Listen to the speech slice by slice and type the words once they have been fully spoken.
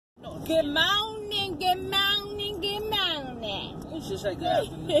Good morning, good morning, good morning. You should say good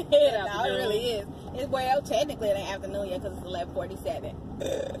afternoon. Good No, afternoon. it really is. It's, well, technically it ain't afternoon yet because it's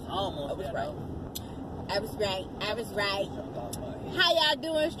 11:47. Almost. I was right. I was right. I was right. How How y'all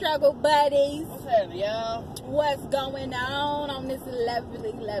doing, struggle buddies? What's happening, y'all? What's going on this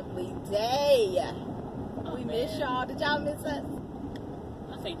lovely, lovely day? We miss y'all. Did y'all miss us?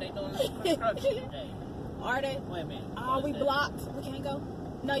 I think they doing construction today. Are they? Wait a minute. Are we blocked? We can't go?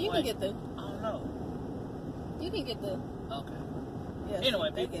 No, you can get through. I don't know. You can get through. Okay. Yeah, Anyway,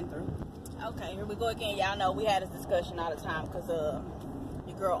 they people. getting through. Okay, here we go again. Y'all know we had this discussion all the time because your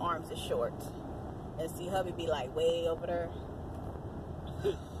girl arms is short. And see, hubby be like way over there.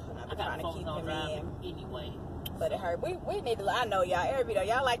 And I be trying to keep him in. Anyway. But it hurt. We need to, I know y'all, every video.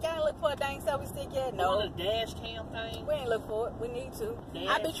 Y'all like, y'all ain't look for a dang selfie stick yet? No. The dash cam thing? We ain't look for it. We need to. Dash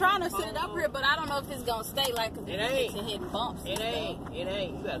I be trying to sit it up phone. here, but I don't know if it's going to stay like because It it's ain't. hitting bumps. It ain't. You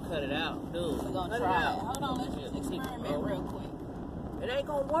gotta cut it out, dude. We're going to Cut try it it. out. Hold on, let's just experiment real quick. It ain't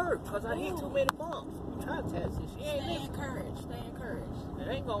gonna work because I hit too many bumps. I'm trying to test this. She ain't Stay listening. encouraged. Stay encouraged. It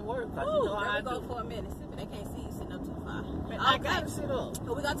ain't gonna work because Ooh, you know how I there we go do. for a minute. See, but they can't see you sitting up too far. Man, I gotta sit up.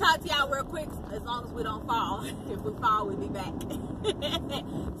 So we're going to talk to y'all real quick as long as we don't fall. If we fall, we'll be back.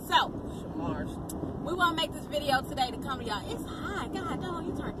 So, Mars. we want to make this video today to come to y'all. It's hot. God, dog,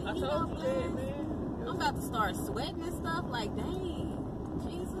 you turned the I heat told off, you that, man. man. I'm about to start sweating and stuff. Like, dang.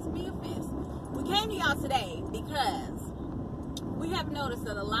 Jesus be a fist. We came to y'all today because we have noticed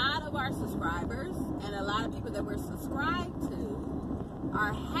that a lot of our subscribers and a lot of people that we're subscribed to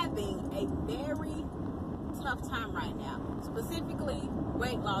are having a very tough time right now. Specifically,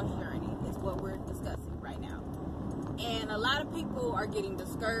 weight loss journey is what we're discussing right now. And a lot of people are getting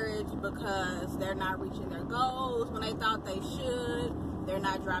discouraged because they're not reaching their goals when they thought they should. They're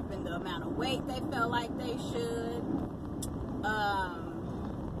not dropping the amount of weight they felt like they should.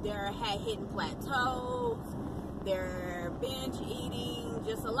 They're hitting plateaus. They're binge eating.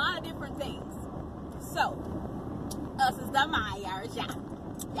 Just a lot of different things. So, us as the Myers,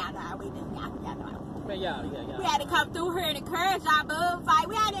 y'all know how we do. Y'all know how we do. Man, yeah. We had to come through here and encourage y'all, bubs. Like,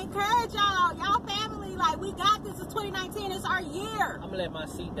 we had to encourage y'all. Y'all family, like, we got this. It's 2019. It's our year. I'm gonna let my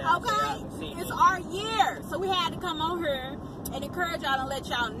seat down. So y'all can see Okay? It's me. our year. So we had to come on here and encourage y'all and let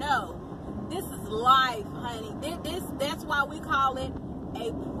y'all know this is life, honey. That's why we call it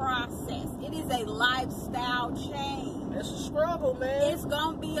a process. It is a lifestyle change. It's a struggle, man. It's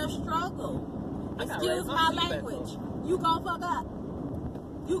gonna be a struggle. I gotta Excuse raise my my feet back language. You gonna fuck up.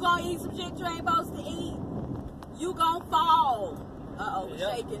 You gonna eat some shit you ain't supposed to eat. You gonna fall. Uh-oh, we're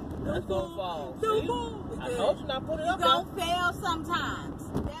Yep. shaking. That's gonna fall. No See? more. We I good. told you not put it You up gonna fail sometimes.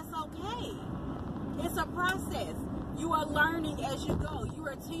 That's okay. It's a process. You are learning as you go. You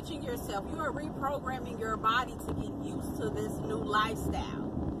are teaching yourself. You are reprogramming your body to get used to this new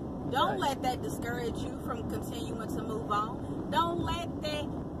lifestyle. Don't let that discourage you from continuing to move on. Don't let that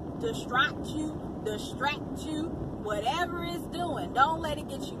distract you, whatever it's doing. Don't let it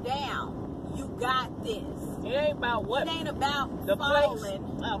get you down. You got this. It ain't about what. It ain't about The falling. place.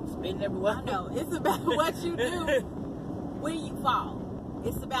 I'm spitting everywhere. I know. It's about what you do when you fall.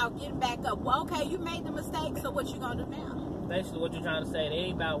 It's about getting back up. Well, okay, you made the mistake, so what you gonna do now? Basically, what you're trying to say, it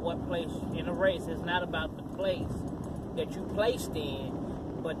ain't about what place in a race. It's not about the place that you placed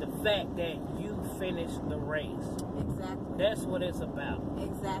in, but the fact that you finished the race. Exactly. That's what it's about.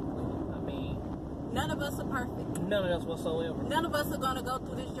 Exactly. I mean, None of us are perfect. none of us whatsoever. None of us are gonna go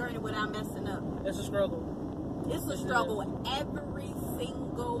through this journey without messing up. It's a struggle. It's a struggle every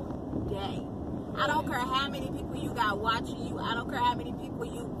single day. I don't care how many people you got watching you. I don't care how many people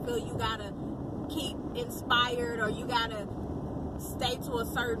you feel you gotta keep inspired or you gotta stay to a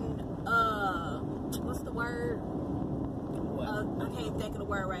certain what's the word? I can't think of the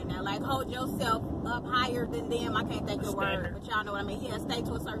word right now. Like hold yourself up higher than them. I can't think of the word, but y'all know what I mean. Yeah, stay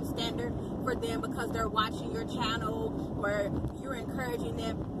to a certain standard for them because they're watching your channel or you're encouraging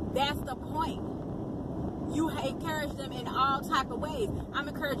them. That's the point. You encourage them in all type of ways. I'm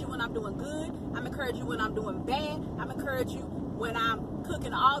encouraging you when I'm doing good. I'm encouraging you when I'm doing bad. I'm encouraging you when I'm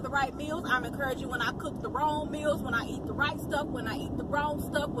cooking all the right meals. I'm encouraging you when I cook the wrong meals, when I eat the right stuff, when I eat the wrong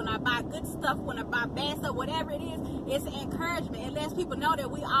stuff, when I buy good stuff, when I buy bad stuff, whatever it is. It's encouragement. It lets people know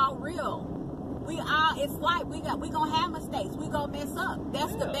that we all real. It's like we gonna have mistakes. We gonna mess up.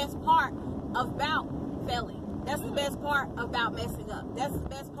 That's the best part about failing. That's the best part about messing up. That's the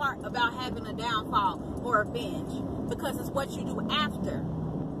best part about having a downfall or a binge. Because it's what you do after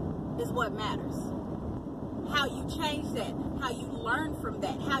is what matters. How you change that, how you learn from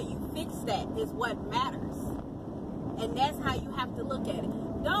that, how you fix that is what matters. And that's how you have to look at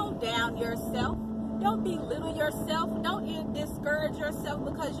it. Don't down yourself. Don't belittle yourself. Don't discourage yourself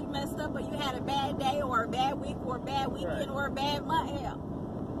because you messed up or you had a bad day or a bad week or a bad weekend or a bad month.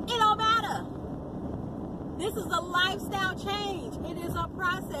 Hell, it don't matter. This is a lifestyle change. It is a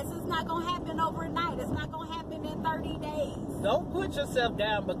process. It's not going to happen overnight. It's not going to happen in 30 days. Don't put yourself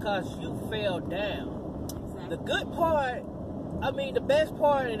down because you fell down. Exactly. The good part, the best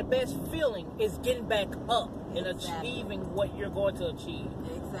part and the best feeling is getting back up and achieving what you're going to achieve.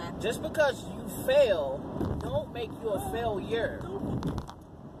 Exactly. Just because you fail, don't make you a failure.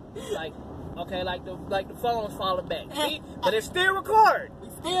 Like the phone's falling back. See? But it's still recording. We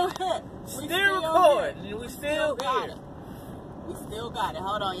still hit. Still recording. And we still here. We still got it.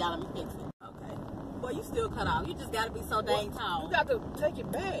 Hold on, y'all. Let me fix it. Okay. Boy, you still cut off. You just got to be so dang tall. You got to take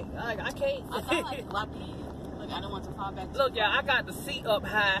it back. I can't. I thought Look, I don't want to fall back. Look, y'all, I got the seat up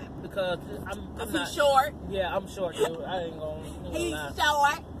high because I'm not short. Yeah, I'm short, dude. I ain't gonna. He's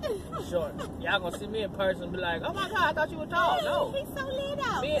short. Short. Y'all gonna see me in person and be like, oh my God, I thought you were tall. No. He's so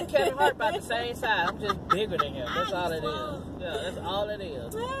little. Me and Kevin Hart about the same size. I'm just bigger than him. That's all it is. Yeah, that's all it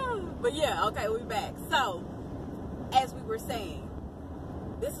is. But yeah, okay, we're back. So, as we were saying,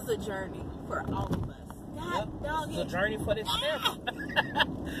 this is a journey for all of us. It's a journey for this family.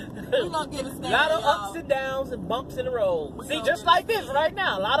 We're gonna get a lot of ups and downs and bumps in the road. See, just like this right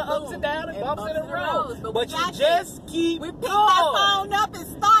now. A lot of ups and downs and bumps in the road. But you just keep going. We picked that phone up and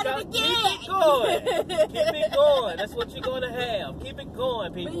started again. Keep it going. Keep it going. That's what you're going to have. Keep it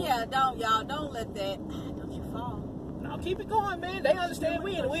going, people. But yeah, don't let that. Don't you fall. No, keep it going, man. They understand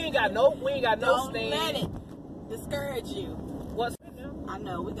we ain't got no stand. Don't let it discourage you. What's I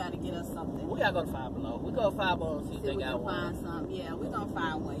know, we got to get us something. We got to go to Five Below. We go to Five Below and see if they got one. Find something. Yeah, we're going to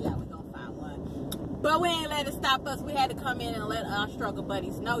find one. Yeah, we're going to find one. But we ain't let it stop us. We had to come in and let our struggle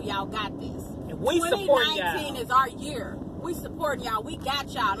buddies know y'all got this. And we support y'all. 2019 is our year. We support y'all. We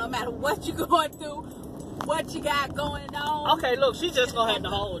got y'all no matter what you're going through, what you got going on. Okay, look, she's just going to have to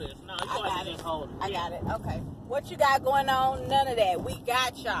hold it. No, you're going to just hold it. I got it. Okay. What you got going on? None of that. We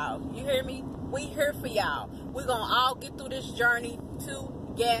got y'all. You hear me? We here for y'all. We're going to all get through this journey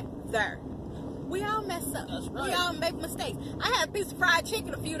together. We all mess up. That's right. We all make mistakes. I had a piece of fried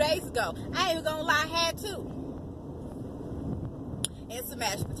chicken a few days ago. I ain't even gonna lie, I had two. And some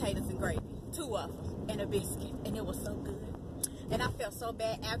mashed potatoes and gravy. 2 of them. And a biscuit. And it was so good. And I felt so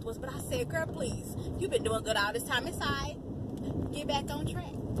bad afterwards. But I said, girl, please. You've been doing good all this time. It's all right. Get back on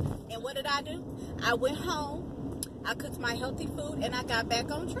track. And what did I do? I went home. I cooked my healthy food. And I got back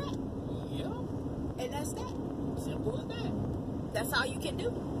on track. Yeah. And that's that. Simple as that. That's all you can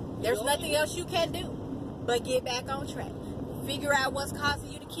do. There's nothing else you can do but get back on track. Figure out what's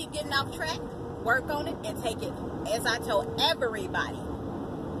causing you to keep getting off track. Work on it and take it, as I tell everybody,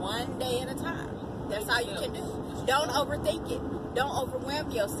 one day at a time. That's all you can do. Don't overthink it. Don't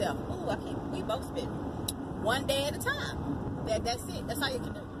overwhelm yourself. Ooh, I can't. We both spit. One day at a time. That's it. That's all you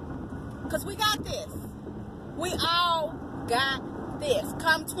can do. Because we got this. We all got this.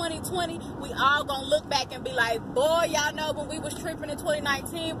 Come 2020, we all gonna look back and be like, boy, y'all know when we was tripping in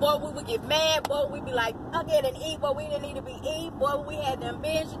 2019, boy, we would get mad, boy, we'd be like, okay, didn't eat, boy, we didn't need to be eat, boy, we had them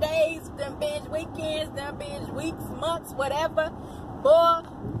binge days, them binge weekends, them binge weeks, months, whatever, boy.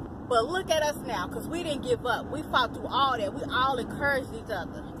 But look at us now, because we didn't give up. We fought through all that. We all encouraged each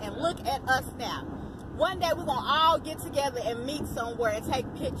other. And look at us now. One day we're gonna all get together and meet somewhere and take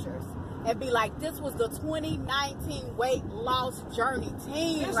pictures. And be like, this was the 2019 weight loss journey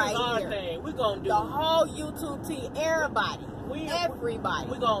team. This right is our here. thing. We're going to do the whole YouTube team. Everybody.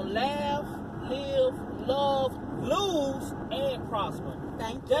 Everybody. We're going to laugh, live, love, lose, and prosper.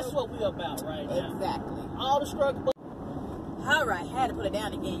 Thank you. That's what we're about right now. Exactly. All the struggle. All right. Had to put it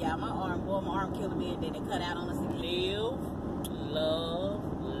down again, y'all. My arm killing me and then it cut out on us again. Live, love,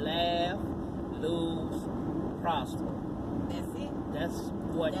 laugh, lose, prosper. That's it. That's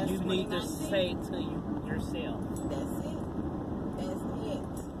what you need to say to yourself. That's it. That's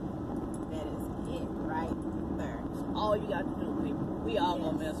it. That is it right there. All you got to do, people. We all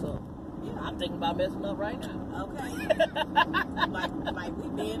gonna mess up. Yeah. I'm thinking about messing up right now. Okay. like we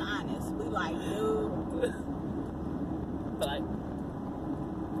being honest. We like, dude. But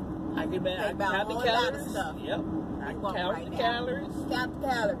I get back. I count the calories. Yep. I count the calories. Count the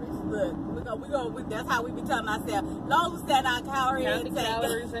calories. Look, we go. That's how we be telling ourselves. Long as we set our calorie count intake. The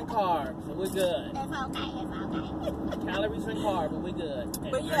calories and carbs, and we're good. It's okay. It's okay. Calories and carbs, and we're good.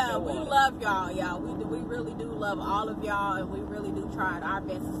 And but yeah, we love y'all. We really do love all of y'all, and we really do try our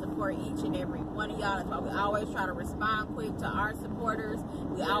best to support each and every one of y'all. That's why we always try to respond quick to our supporters.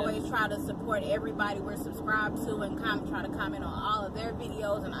 We always try to support everybody we're subscribed to and try to comment on all of their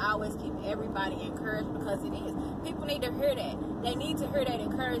videos, and I always keep everybody encouraged because it is. people need to hear that. They need to hear that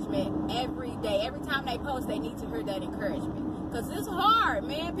encouragement every day. Every time they post, they need to hear that encouragement. Because it's hard,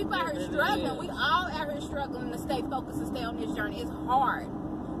 man. People out here struggling. We all out here struggling to stay focused and stay on this journey. It's hard.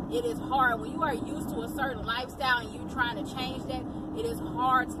 It is hard. When you are used to a certain lifestyle and you trying to change that, it is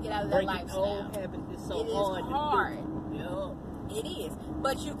hard to get out of that lifestyle. Old habit is so it is hard. Yeah. It is.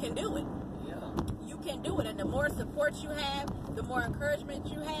 But you can do it. Yeah. You can do it. And the more support you have, the more encouragement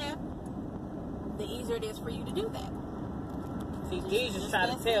you have, the easier it is for you to do that. See, Jesus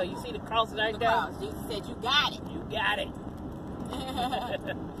trying to tell you. See the cross right there? Cross. Jesus said, you got it. You got it.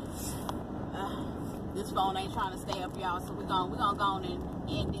 This phone ain't trying to stay up, y'all, so we're gonna go on and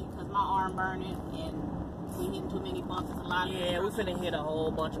end it because my arm burning and we hitting too many bumps. It's a lot of we finna hit a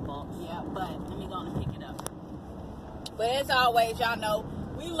whole bunch of bumps. Yeah, but let me go on and pick it up. But as always, y'all know,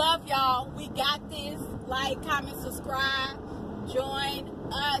 we love y'all. We got this. Like, comment, subscribe. Join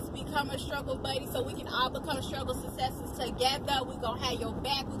us. Become a struggle buddy so we can all become struggle successes together. We're going to have your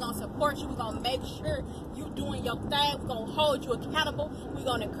back. We're going to support you. We're going to make sure you doing your thing. We're going to hold you accountable. We're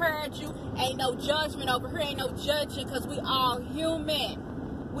going to encourage you. Ain't no judgment over here. Ain't no judging because we all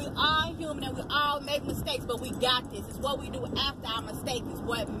human. We all human and we all make mistakes, but we got this. It's what we do after our mistake is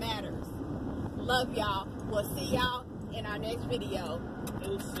what matters. Love y'all. We'll see y'all in our next video.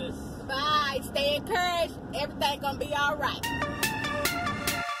 Deuces. Bye. Stay encouraged. Everything gonna be all right.